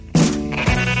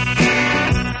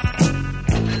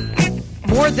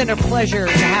More than a pleasure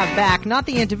to have back, not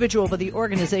the individual, but the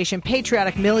organization,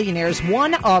 Patriotic Millionaires.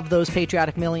 One of those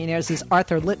Patriotic Millionaires is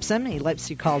Arthur Lipson. He likes to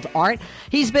be called Art.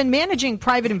 He's been managing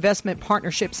private investment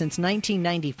partnerships since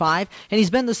 1995, and he's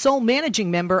been the sole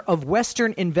managing member of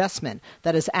Western Investment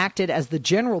that has acted as the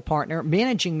general partner,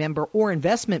 managing member, or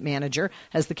investment manager,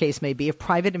 as the case may be, of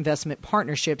private investment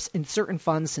partnerships in certain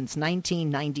funds since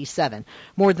 1997.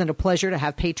 More than a pleasure to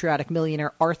have Patriotic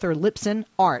Millionaire Arthur Lipson,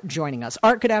 Art, joining us.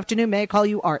 Art, good afternoon. May I call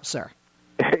you Art, sir?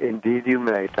 Indeed, you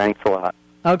may. Thanks a lot.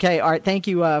 Okay, Art. Thank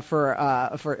you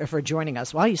for joining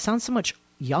us. Wow, you sound so much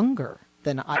younger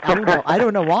than I don't know. I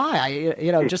don't know why.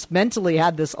 I just mentally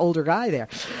had this older guy there.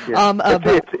 Yeah.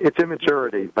 It's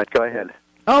immaturity, but go ahead.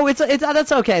 Oh,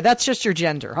 that's okay. That's just your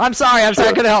gender. I'm sorry. Sure. I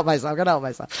couldn't help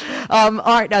myself. All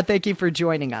right. Now, thank you for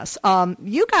joining us.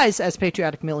 You guys, as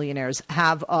Patriotic Millionaires,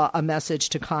 have a message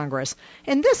to Congress,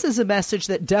 and this is a message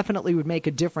that definitely would make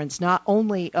a difference, not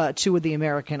only to the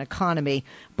American economy,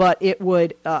 but it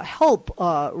would help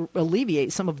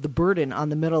alleviate some of the burden on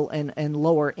the middle and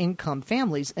lower income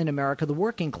families in America, the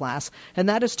working class, and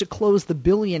that is to close the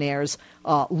billionaires'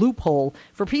 loophole.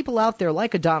 For people out there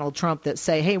like a Donald Trump that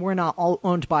say, hey, we're not all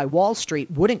owned by Wall Street,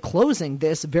 wouldn't closing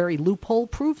this very loophole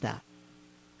prove that?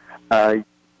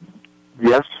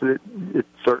 Yes, it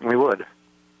certainly would.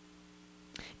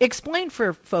 Explain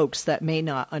for folks that may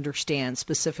not understand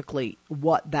specifically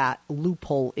what that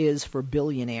loophole is for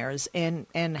billionaires and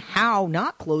how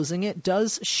not closing it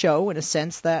does show, in a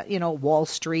sense, that, Wall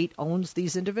Street owns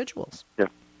these individuals. Yeah.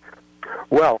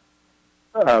 Well,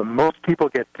 most people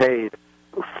get paid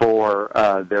for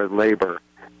their labor.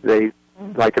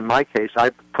 Like in my case,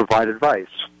 I provide advice.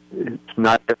 It's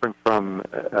not different from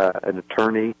an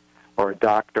attorney or a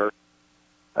doctor,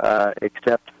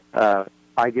 except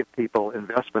I give people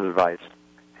investment advice,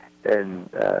 and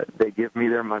they give me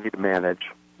their money to manage.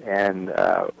 And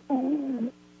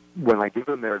when I give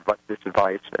them this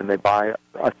advice and they buy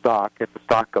a stock, if the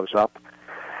stock goes up,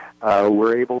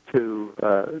 we're able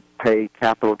to pay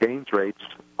capital gains rates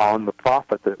on the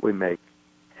profit that we make.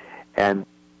 And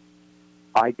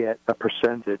I get a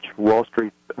percentage. Wall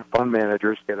Street fund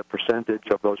managers get a percentage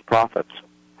of those profits.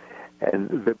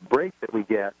 And the break that we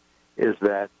get is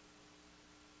that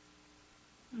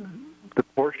the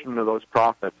portion of those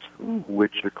profits,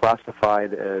 which are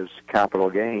classified as capital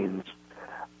gains,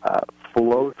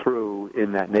 flow through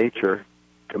in that nature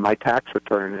to my tax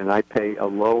return, and I pay a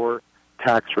lower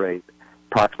tax rate,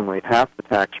 approximately half the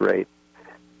tax rate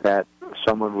that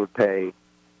someone would pay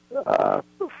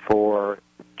for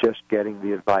just getting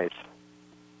the advice.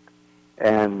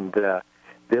 And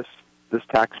this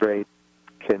tax rate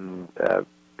can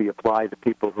be applied to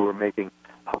people who are making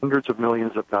hundreds of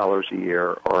millions of dollars a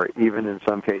year, or even in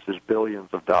some cases billions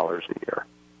of dollars a year.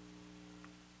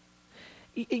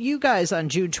 You guys on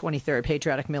June 23rd,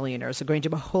 Patriotic Millionaires, are going to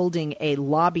be holding a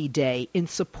lobby day in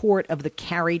support of the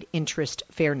Carried Interest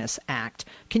Fairness Act.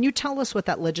 Can you tell us what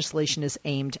that legislation is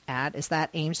aimed at? Is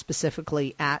that aimed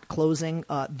specifically at closing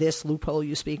this loophole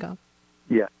you speak of?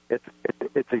 Yeah, it's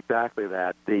exactly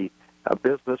that. The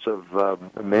business of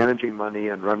managing money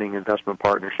and running investment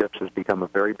partnerships has become a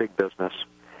very big business,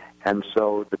 and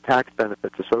so the tax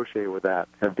benefits associated with that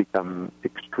have become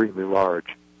extremely large.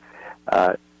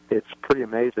 It's pretty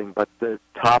amazing, but the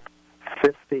top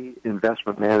 50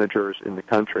 investment managers in the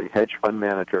country, hedge fund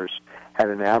managers, had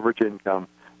an average income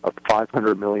of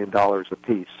 $500 million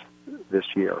apiece this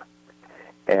year.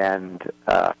 And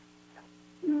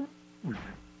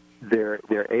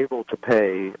they're able to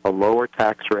pay a lower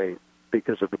tax rate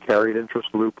because of the carried interest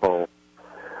loophole,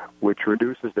 which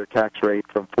reduces their tax rate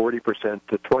from 40%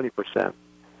 to 20%.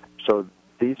 So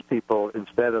these people,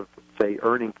 instead of, say,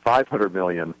 earning $500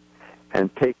 million and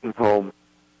taking home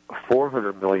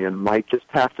 $400 million, might just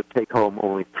have to take home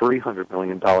only $300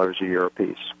 million a year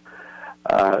apiece.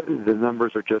 The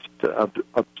numbers are just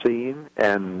obscene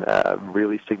and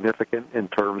really significant in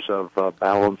terms of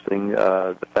balancing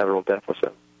the federal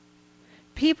deficit.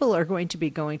 People are going to be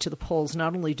going to the polls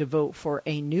not only to vote for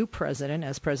a new president,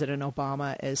 as President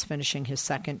Obama is finishing his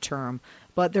second term,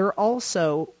 but there are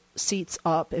also seats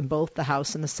up in both the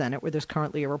House and the Senate where there's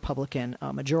currently a Republican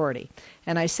majority.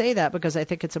 And I say that because I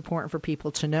think it's important for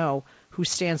people to know who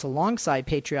stands alongside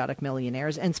Patriotic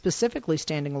Millionaires, and specifically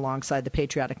standing alongside the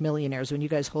Patriotic Millionaires when you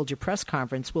guys hold your press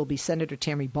conference will be Senator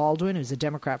Tammy Baldwin, who's a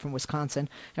Democrat from Wisconsin,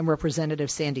 and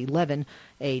Representative Sandy Levin,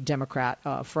 a Democrat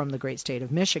from the great state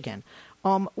of Michigan.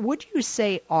 Would you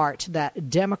say, Art, that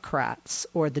Democrats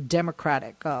or the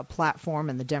Democratic platform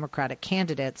and the Democratic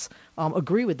candidates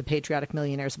agree with the Patriotic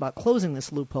Millionaires about closing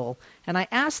this loophole. And I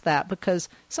ask that because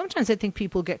sometimes I think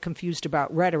people get confused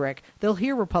about rhetoric. They'll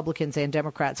hear Republicans and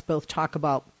Democrats both talk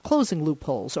about closing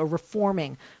loopholes or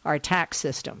reforming our tax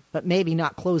system, but maybe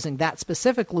not closing that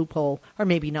specific loophole, or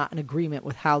maybe not in agreement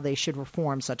with how they should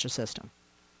reform such a system.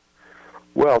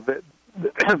 Well,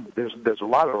 there's a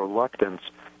lot of reluctance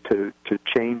to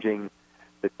changing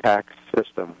the tax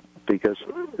system because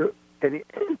any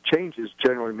changes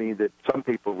generally mean that some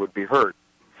people would be hurt,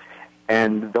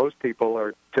 and those people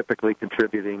are typically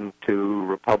contributing to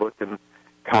Republican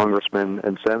congressmen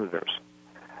and senators.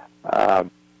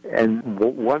 And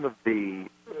one of the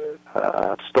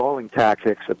stalling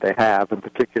tactics that they have, and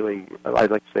particularly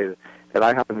I'd like to say that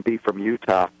I happen to be from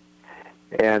Utah,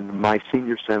 and my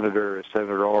senior senator is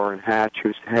Senator Orrin Hatch,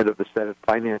 who's head of the Senate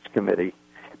Finance Committee.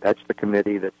 That's the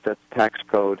committee that sets tax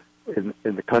code in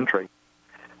the country.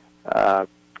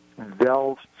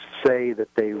 They'll say that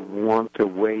they want to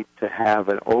wait to have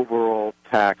an overall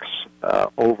tax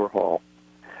overhaul,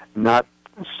 not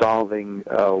solving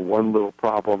one little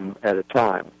problem at a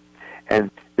time.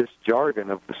 And this jargon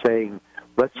of saying,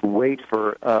 let's wait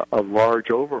for a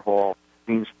large overhaul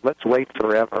means let's wait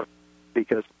forever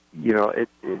because,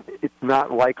 it's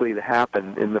not likely to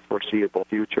happen in the foreseeable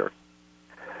future.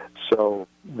 So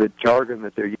the jargon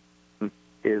that they're using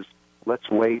is let's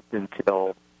wait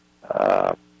until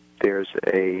there's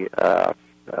a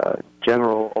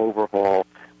general overhaul.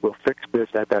 We'll fix this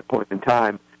at that point in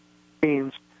time. It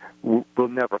means we'll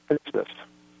never fix this.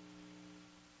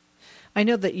 I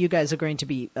know that you guys are going to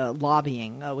be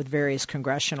lobbying with various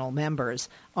congressional members.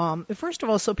 First of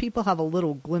all, so people have a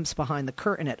little glimpse behind the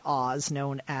curtain at Oz,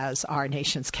 known as our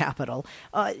nation's capital.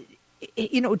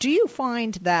 Do you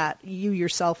find that you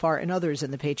yourself are, and others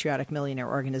in the Patriotic Millionaire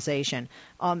Organization,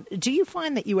 do you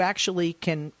find that you actually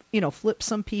can, flip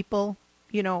some people,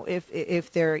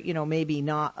 if they're, maybe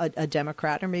not a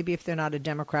Democrat, or maybe if they're not a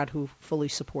Democrat who fully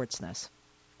supports this?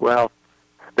 Well,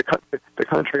 the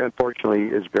country, unfortunately,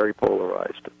 is very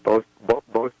polarized. Both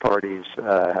parties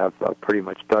have pretty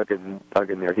much dug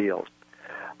in their heels.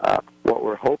 What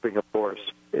we're hoping, of course,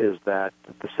 is that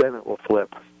the Senate will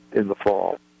flip in the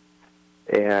fall,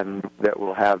 and that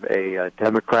we'll have a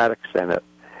Democratic Senate.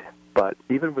 But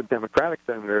even with Democratic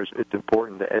senators, it's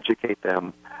important to educate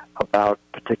them about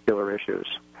particular issues.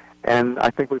 And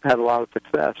I think we've had a lot of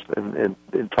success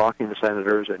in talking to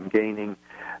senators and gaining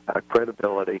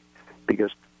credibility,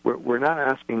 because we're not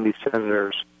asking these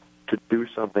senators to do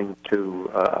something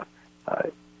to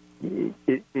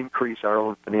increase our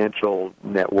own financial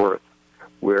net worth.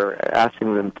 We're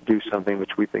asking them to do something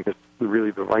which we think is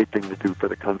really the right thing to do for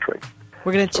the country.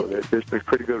 There's been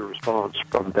pretty good response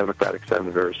from Democratic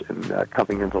senators in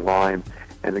coming into line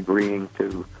and agreeing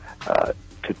to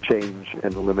change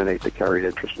and eliminate the carried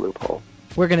interest loophole.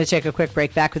 We're going to take a quick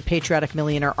break. Back with patriotic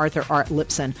millionaire Arthur R.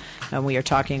 Lipson, and we are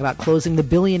talking about closing the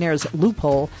billionaire's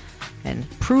loophole and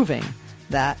proving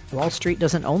that Wall Street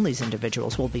doesn't own these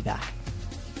individuals. We'll be back.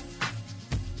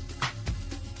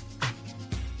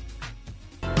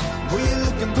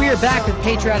 We are back with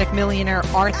patriotic millionaire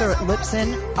Arthur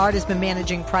Lipson. Art has been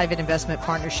managing private investment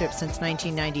partnerships since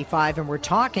 1995, and we're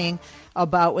talking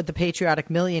about what the patriotic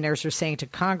millionaires are saying to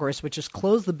Congress, which is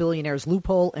close the billionaires'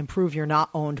 loophole and prove you're not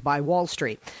owned by Wall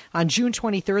Street. On June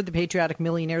 23rd, the patriotic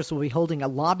millionaires will be holding a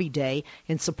lobby day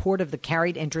in support of the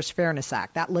Carried Interest Fairness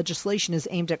Act. That legislation is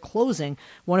aimed at closing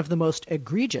one of the most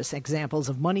egregious examples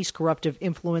of money's corruptive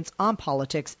influence on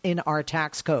politics in our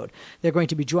tax code. They're going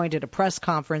to be joined at a press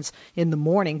conference in the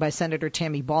morning by Senator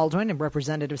Tammy Baldwin and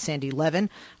Representative Sandy Levin,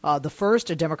 the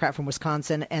first a Democrat from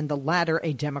Wisconsin and the latter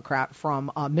a Democrat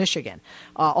from Michigan.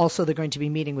 Also, they're going to be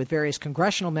meeting with various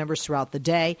congressional members throughout the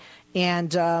day.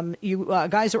 And you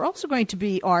guys are also going to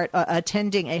be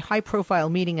attending a high-profile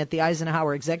meeting at the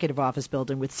Eisenhower Executive Office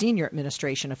building with senior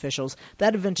administration officials.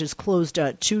 That event is closed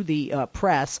to the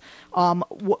press.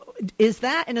 Is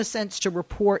that, in a sense, to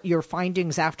report your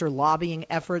findings after lobbying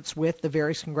efforts with the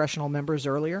various congressional members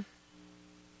earlier?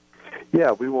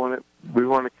 Yeah, we want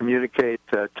to communicate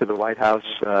to the White House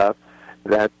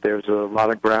that there's a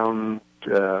lot of ground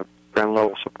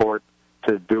level support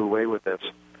to do away with this.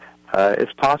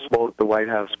 It's possible that the White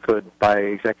House could, by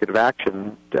executive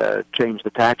action, change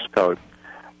the tax code,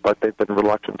 but they've been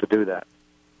reluctant to do that.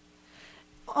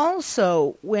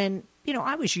 Also, when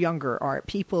I was younger, Art,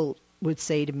 people would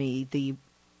say to me, the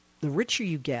richer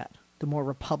you get, the more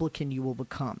Republican you will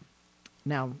become.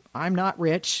 Now, I'm not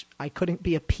rich. I couldn't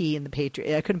be a P in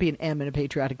the I couldn't be an M in a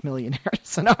patriotic millionaire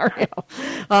scenario.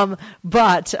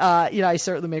 But I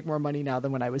certainly make more money now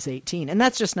than when I was 18, and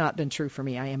that's just not been true for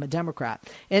me. I am a Democrat,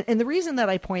 and the reason that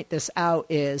I point this out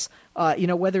is,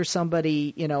 whether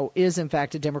somebody is in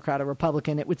fact a Democrat or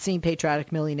Republican, it would seem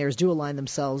patriotic millionaires do align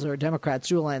themselves, or Democrats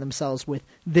do align themselves with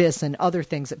this and other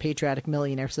things that patriotic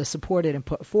millionaires have supported and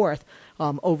put forth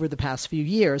over the past few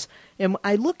years. And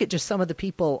I look at just some of the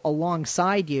people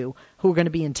alongside you who are going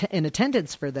to be in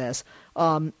attendance for this.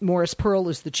 Morris Pearl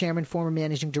is the chairman, former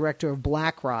managing director of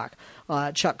BlackRock.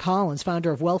 Chuck Collins,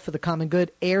 founder of Wealth for the Common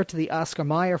Good, heir to the Oscar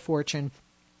Mayer fortune.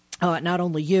 Not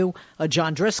only you,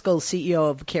 John Driscoll, CEO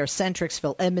of CareCentrix,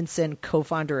 Phil Edmondson,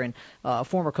 co-founder and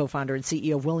former co-founder and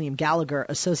CEO of William Gallagher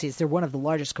Associates. They're one of the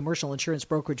largest commercial insurance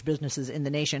brokerage businesses in the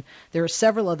nation. There are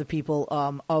several other people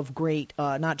of great,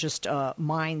 not just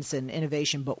minds and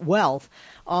innovation, but wealth.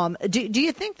 Do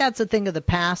you think that's a thing of the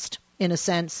past, in a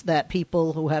sense, that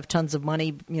people who have tons of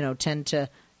money, tend to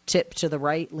tip to the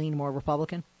right, lean more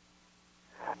Republican?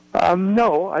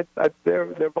 No,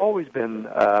 there've always been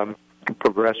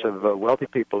progressive, wealthy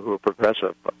people who are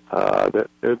progressive.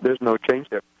 There's no change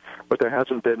there. What there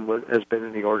hasn't been has been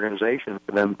any organization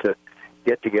for them to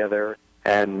get together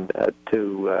and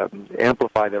to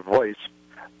amplify their voice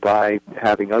by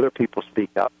having other people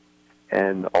speak up,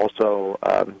 and also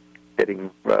getting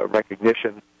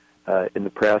recognition in the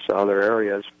press and other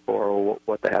areas for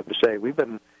what they have to say. We've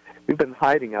been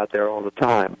hiding out there all the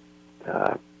time.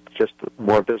 It's just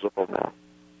more visible now.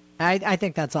 I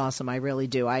think that's awesome. I really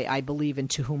do. I believe in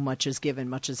to whom much is given,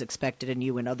 much is expected, and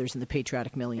you and others in the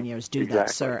patriotic millionaires do Exactly. that,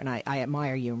 sir, and I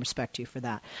admire you and respect you for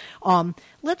that.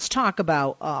 Let's talk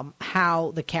about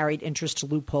how the carried interest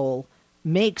loophole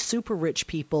makes super rich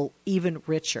people even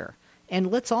richer. And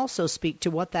let's also speak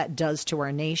to what that does to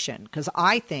our nation, because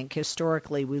I think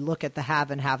historically we look at the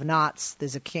have and have-nots.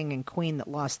 There's a king and queen that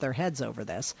lost their heads over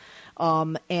this,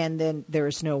 and then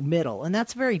there's no middle. And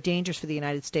that's very dangerous for the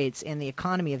United States and the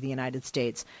economy of the United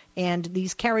States. And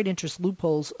these carried interest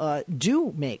loopholes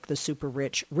do make the super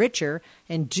rich richer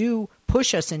and do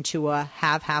push us into a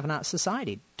have-not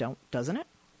society, doesn't it?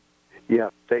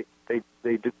 Yeah, they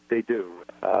do.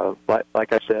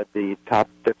 Like I said, the top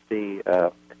 50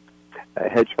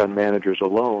 hedge fund managers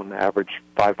alone average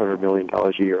 $500 million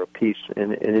a year apiece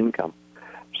in income.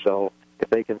 So if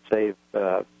they can save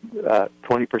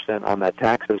 20% on that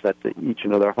taxes, that's each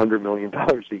another $100 million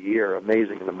a year.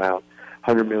 Amazing amount,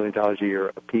 $100 million a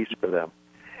year apiece for them.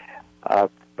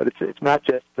 But it's not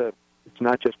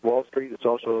just Wall Street. It's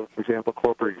also, for example,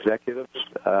 corporate executives,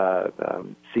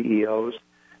 CEOs.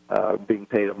 Being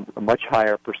paid a much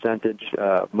higher percentage,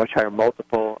 much higher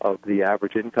multiple of the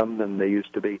average income than they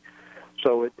used to be.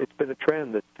 So it's been a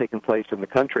trend that's taken place in the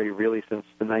country really since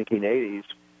the 1980s,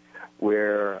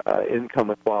 where income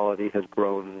equality has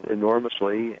grown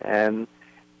enormously, and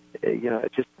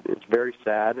it's very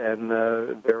sad and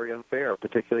very unfair,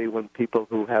 particularly when people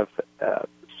who have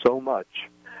so much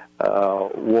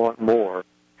want more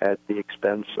at the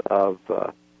expense of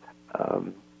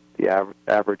the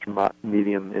average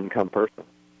medium income person.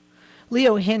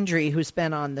 Leo Hendry, who's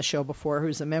been on the show before,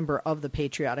 who's a member of the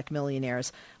Patriotic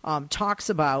Millionaires, talks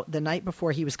about the night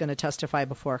before he was going to testify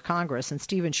before Congress, and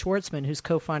Stephen Schwartzman, who's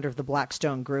co-founder of the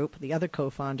Blackstone Group, the other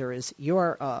co-founder is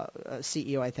your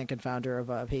CEO, I think, and founder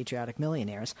of Patriotic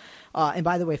Millionaires. And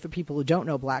by the way, for people who don't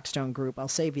know Blackstone Group, I'll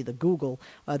save you the Google.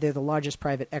 They're the largest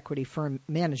private equity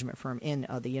management firm in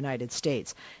the United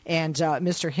States. And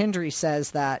Mr. Hendry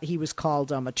says that he was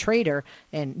called a traitor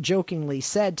and jokingly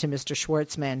said to Mr.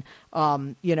 Schwartzman,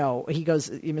 he goes,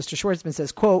 Mr. Schwartzman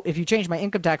says, quote, "If you change my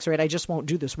income tax rate, I just won't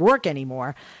do this work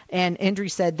anymore." And Hendry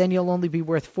said, "Then you'll only be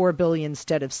worth $4 billion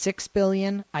instead of $6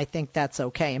 billion. I think that's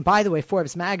okay." And by the way,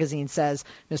 Forbes magazine says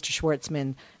Mr.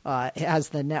 Schwartzman has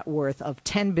the net worth of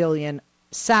 $10 billion,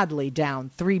 sadly down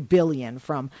 $3 billion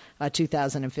from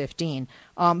 2015.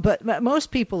 But most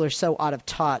people are so out of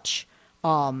touch.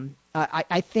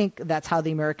 I think that's how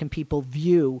the American people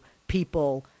view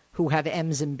people who have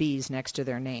M's and B's next to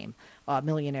their name,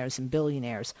 millionaires and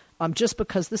billionaires, just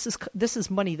because this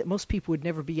is money that most people would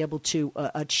never be able to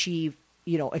achieve,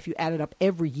 if you added up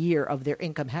every year of their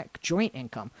income, heck, joint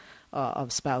income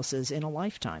of spouses in a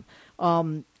lifetime.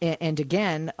 And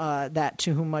again, that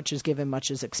to whom much is given,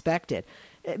 much is expected.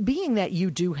 Being that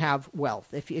you do have wealth,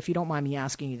 if you don't mind me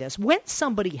asking you this, when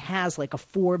somebody has like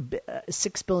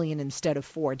 $6 billion instead of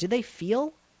 $4, do they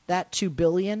feel that $2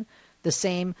 billion the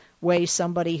same way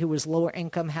somebody who is lower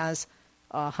income has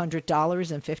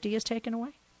 $100 and $50 is taken away?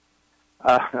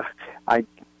 I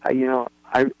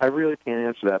really can't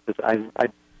answer that because I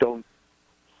don't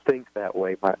think that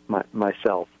way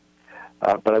myself.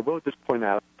 But I will just point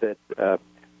out that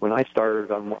when I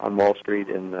started on Wall Street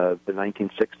in the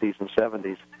 1960s and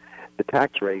 70s, the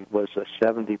tax rate was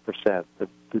 70%,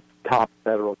 the top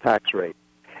federal tax rate.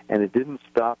 And it didn't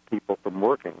stop people from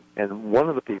working. And one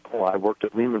of the people, I worked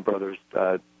at Lehman Brothers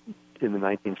in the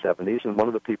 1970s, and one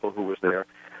of the people who was there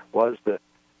was the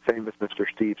famous Mr.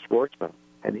 Steve Schwarzman.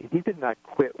 And he did not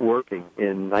quit working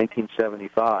in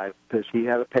 1975 because he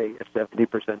had to pay a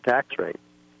 70% tax rate.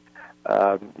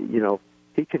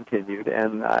 He continued,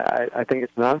 and I think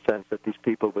it's nonsense that these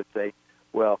people would say,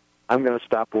 well, I'm going to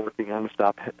stop working, I'm going to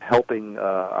stop helping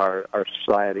our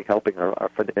society, helping our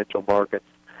financial markets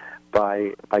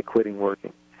by quitting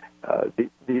working.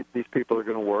 These people are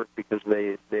going to work because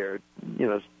they're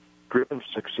driven to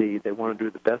succeed. They want to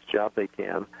do the best job they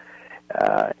can,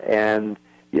 and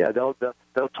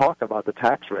they'll talk about the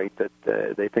tax rate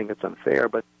that they think it's unfair,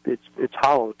 but it's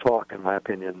hollow talk, in my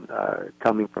opinion,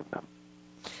 coming from them.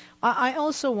 I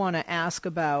also want to ask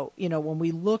about, when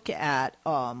we look at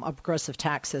a progressive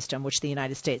tax system, which the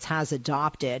United States has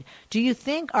adopted, do you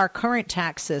think our current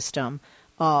tax system,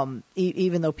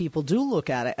 even though people do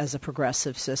look at it as a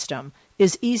progressive system,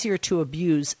 is easier to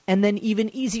abuse and then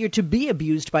even easier to be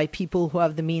abused by people who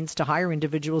have the means to hire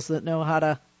individuals that know how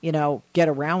to, get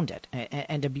around it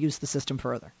and abuse the system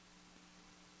further?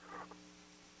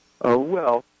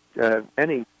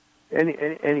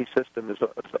 Any system is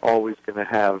always going to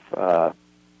have,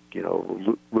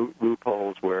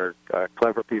 loopholes where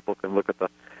clever people can look at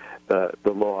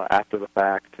the law after the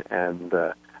fact and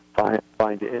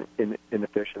find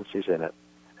inefficiencies in it.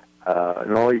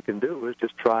 And all you can do is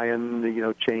just try and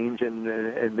change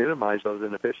and minimize those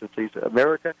inefficiencies.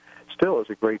 America still is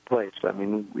a great place. I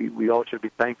mean, we all should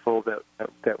be thankful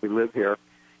that we live here,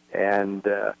 and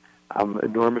I'm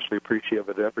enormously appreciative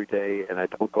of it every day, and I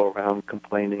don't go around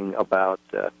complaining about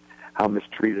how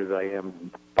mistreated I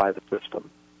am by the system.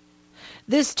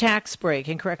 This tax break,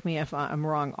 and correct me if I'm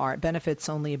wrong, Art, benefits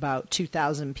only about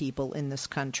 2,000 people in this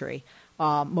country,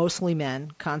 mostly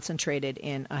men, concentrated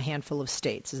in a handful of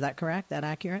states. Is that correct? That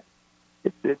accurate?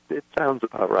 It sounds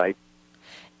about right.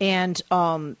 And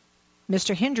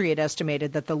Mr. Hendry had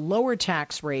estimated that the lower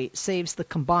tax rate saves the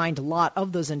combined lot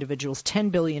of those individuals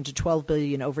 $10 billion to $12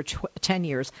 billion over 10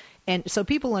 years. And so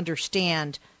people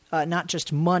understand not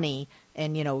just money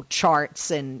and, charts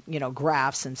and,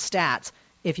 graphs and stats.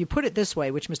 If you put it this way,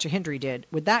 which Mr. Hendry did,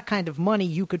 with that kind of money,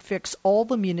 you could fix all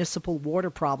the municipal water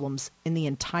problems in the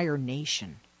entire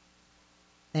nation.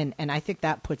 And I think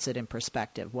that puts it in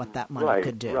perspective, what that money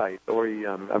could do. Right. Or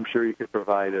I'm sure you could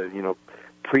provide a,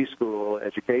 preschool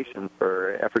education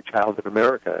for every child in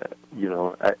America,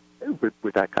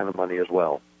 with that kind of money as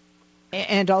well.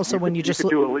 And also you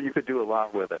could do a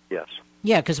lot with it, yes.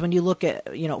 Yeah, because when you look at,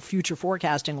 future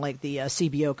forecasting like the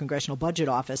CBO, Congressional Budget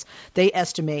Office, they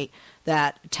estimate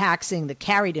that taxing the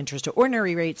carried interest to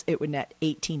ordinary rates, it would net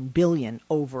 $18 billion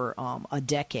over a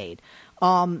decade.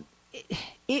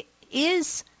 It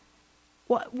is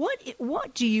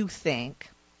what do you think?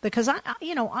 Because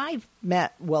I've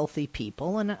met wealthy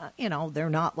people, and they're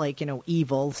not like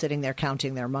evil, sitting there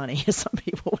counting their money, as some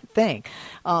people would think.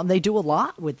 They do a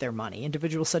lot with their money.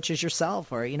 Individuals such as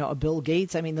yourself, or a Bill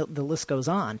Gates. I mean, the list goes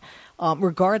on,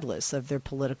 regardless of their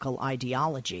political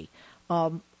ideology.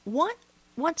 What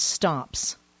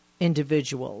stops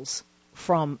individuals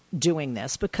from doing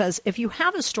this? Because if you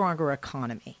have a stronger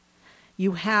economy,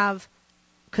 you have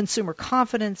consumer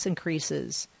confidence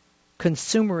increases.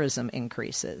 Consumerism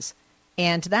increases,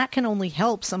 and that can only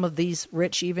help some of these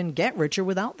rich even get richer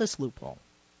without this loophole.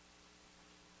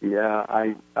 Yeah,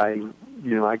 I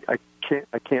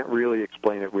can't really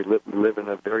explain it. We live in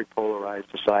a very polarized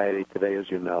society today, as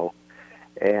you know,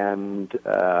 and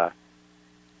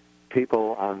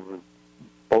people on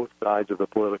both sides of the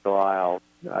political aisle,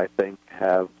 I think,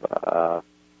 have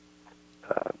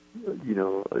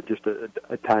just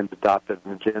at times adopted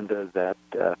an agenda that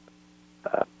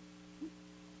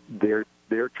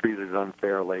they're treated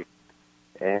unfairly,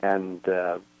 and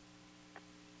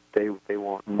they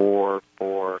want more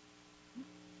for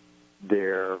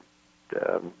their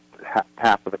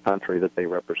half of the country that they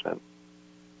represent.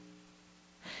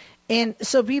 And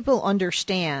so people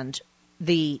understand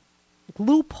the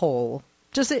loophole.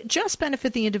 Does it just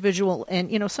benefit the individual?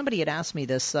 And, somebody had asked me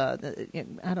this, I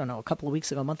don't know, a couple of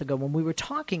weeks ago, a month ago, when we were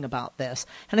talking about this.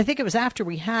 And I think it was after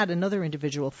we had another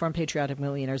individual from Patriotic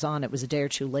Millionaires on. It was a day or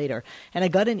two later. And I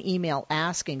got an email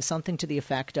asking something to the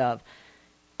effect of,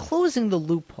 closing the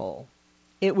loophole,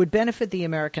 it would benefit the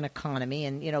American economy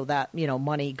and, that,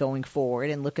 money going forward,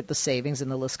 and look at the savings,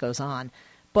 and the list goes on.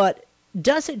 But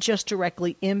does it just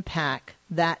directly impact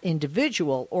that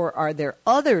individual, or are there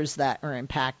others that are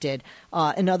impacted?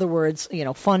 In other words,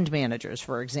 fund managers,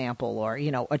 for example, or,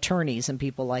 attorneys and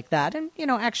people like that. And,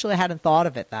 actually I hadn't thought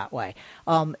of it that way.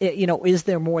 Is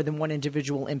there more than one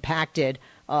individual impacted,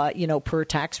 per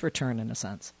tax return in a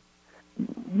sense?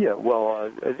 Yeah,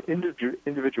 well, an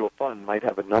individual fund might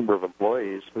have a number of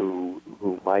employees who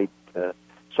might,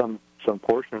 some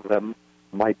portion of them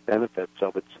might benefit.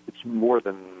 So it's more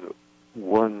than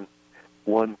one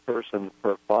person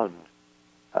per fund.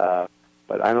 But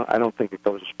I don't think it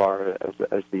goes as far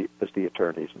as the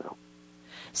attorneys know.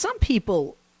 Some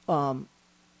people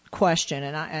question,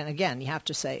 and again, you have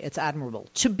to say it's admirable.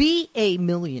 To be a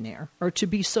millionaire or to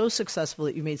be so successful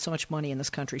that you made so much money in this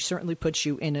country certainly puts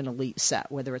you in an elite set,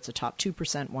 whether it's a top 2%,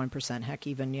 1%, heck,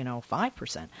 even,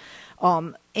 5%.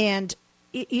 And,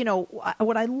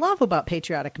 what I love about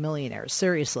Patriotic Millionaires,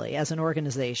 seriously, as an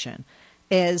organization,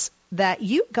 is that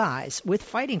you guys, with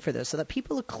fighting for this so that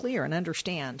people are clear and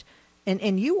understand,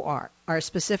 and you are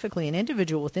specifically an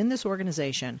individual within this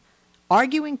organization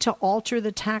arguing to alter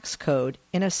the tax code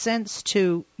in a sense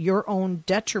to your own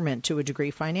detriment to a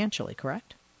degree financially,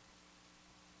 correct?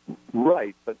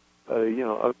 Right, but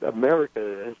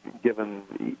America has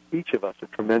given each of us a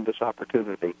tremendous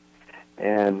opportunity,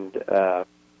 and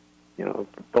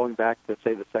going back to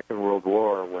say the Second World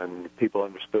War, when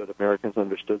Americans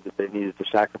understood that they needed to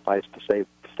sacrifice to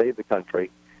save the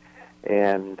country,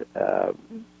 and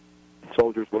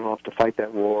soldiers went off to fight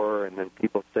that war, and then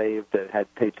people saved that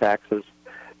had to pay taxes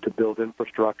to build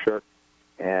infrastructure,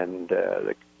 and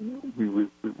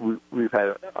we've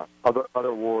had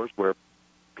other wars where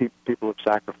people have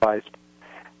sacrificed,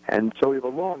 and so we have a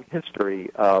long history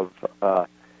of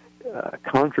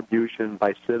contribution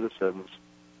by citizens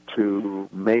to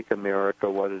make America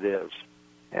what it is.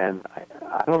 And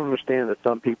I don't understand that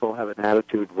some people have an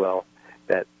attitude, well,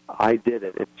 that I did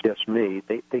it, it's just me.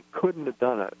 They couldn't have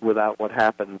done it without what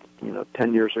happened,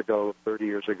 10 years ago, 30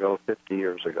 years ago, 50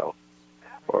 years ago,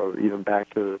 or even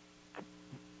back to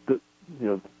the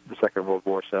Second World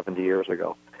War 70 years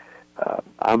ago.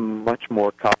 I'm much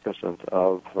more cognizant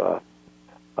of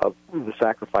the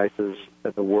sacrifices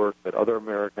and the work that other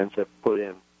Americans have put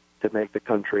in to make the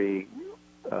country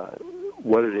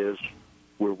what it is,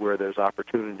 where there's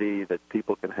opportunity that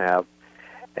people can have,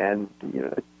 and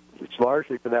it's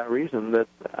largely for that reason that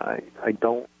I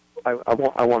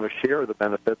want to share the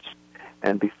benefits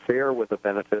and be fair with the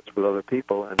benefits with other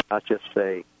people, and not just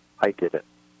say I did it.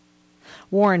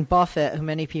 Warren Buffett, who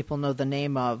many people know the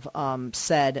name of,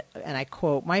 said, and I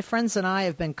quote, "My friends and I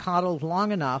have been coddled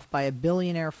long enough by a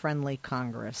billionaire-friendly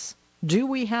Congress." Do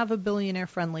we have a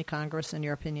billionaire-friendly Congress, in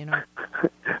your opinion?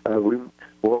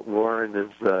 Warren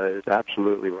is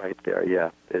absolutely right there. Yeah,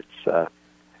 it's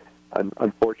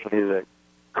unfortunately the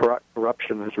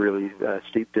corruption has really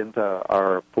seeped into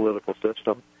our political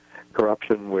system.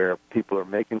 Corruption where people are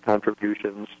making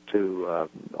contributions to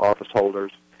office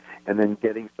holders and then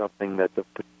getting something that's of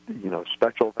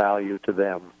special value to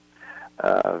them.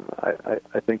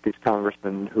 I think these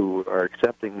congressmen who are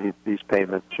accepting these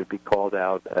payments should be called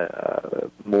out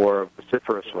more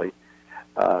vociferously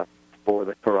for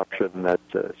the corruption that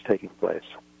is taking place.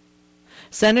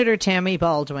 Senator Tammy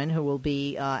Baldwin, who will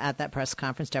be at that press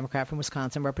conference, Democrat from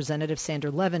Wisconsin, Representative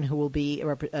Sandra Levin, who will be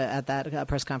at that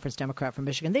press conference, Democrat from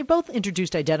Michigan. They both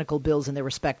introduced identical bills in their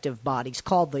respective bodies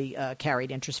called the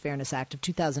Carried Interest Fairness Act of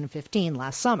 2015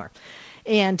 last summer.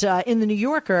 And in the New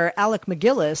Yorker, Alec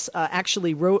McGillis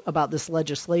actually wrote about this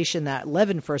legislation that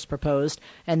Levin first proposed,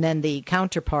 and then the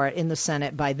counterpart in the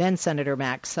Senate by then Senator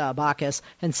Max Baucus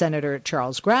and Senator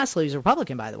Charles Grassley, who's a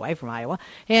Republican, by the way, from Iowa.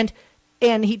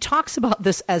 And he talks about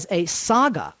this as a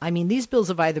saga. I mean, these bills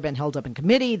have either been held up in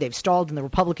committee, they've stalled in the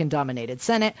Republican-dominated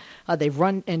Senate, they've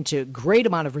run into great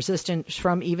amount of resistance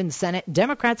from even Senate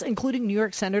Democrats, including New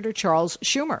York Senator Charles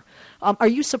Schumer. Are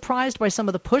you surprised by some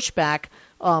of the pushback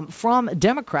from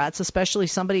Democrats, especially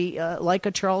somebody like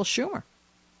a Charles Schumer?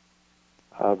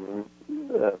 I'm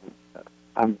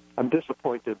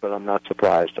disappointed, but I'm not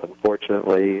surprised.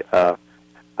 Unfortunately,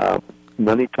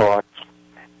 money talks,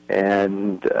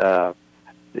 and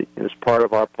it's part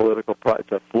of our political it's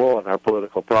a flaw in our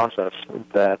political process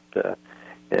that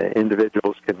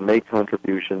individuals can make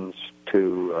contributions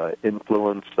to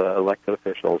influence elected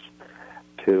officials,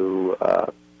 to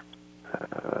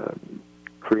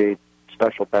create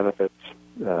special benefits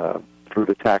through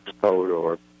the tax code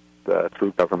or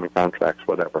through government contracts,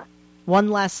 whatever. One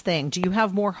last thing. Do you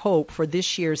have more hope for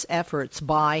this year's efforts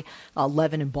by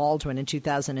Levin and Baldwin in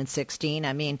 2016?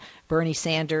 I mean, Bernie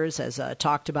Sanders has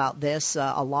talked about this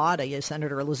a lot.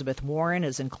 Senator Elizabeth Warren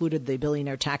has included the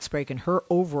billionaire tax break in her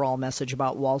overall message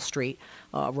about Wall Street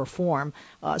reform.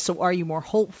 So are you more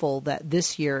hopeful that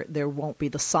this year there won't be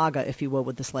the saga, if you will,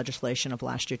 with this legislation of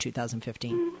last year,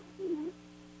 2015?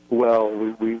 Well,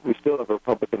 we still have a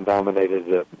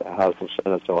Republican-dominated House and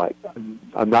Senate, so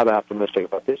I'm not optimistic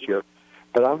about this year.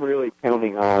 But I'm really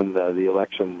counting on the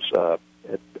elections at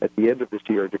the end of this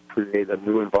year to create a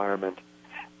new environment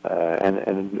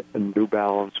and a new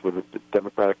balance with a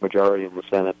Democratic majority in the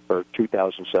Senate for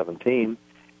 2017.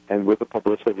 And with the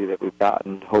publicity that we've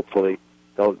gotten, hopefully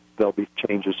there'll be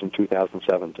changes in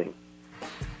 2017.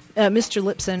 Mr.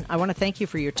 Lipson, I want to thank you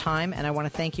for your time, and I want to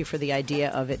thank you for the idea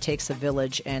of it takes a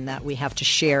village and that we have to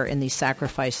share in these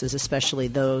sacrifices, especially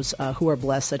those who are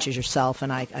blessed, such as yourself,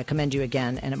 and I commend you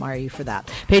again and admire you for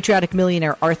that. Patriotic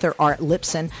millionaire Arthur R.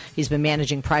 Lipson, he's been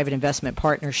managing private investment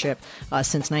partnership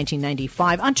since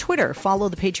 1995. On Twitter, follow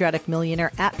the Patriotic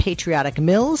Millionaire at Patriotic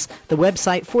Mills. The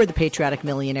website for the Patriotic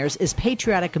Millionaires is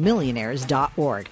patrioticmillionaires.org.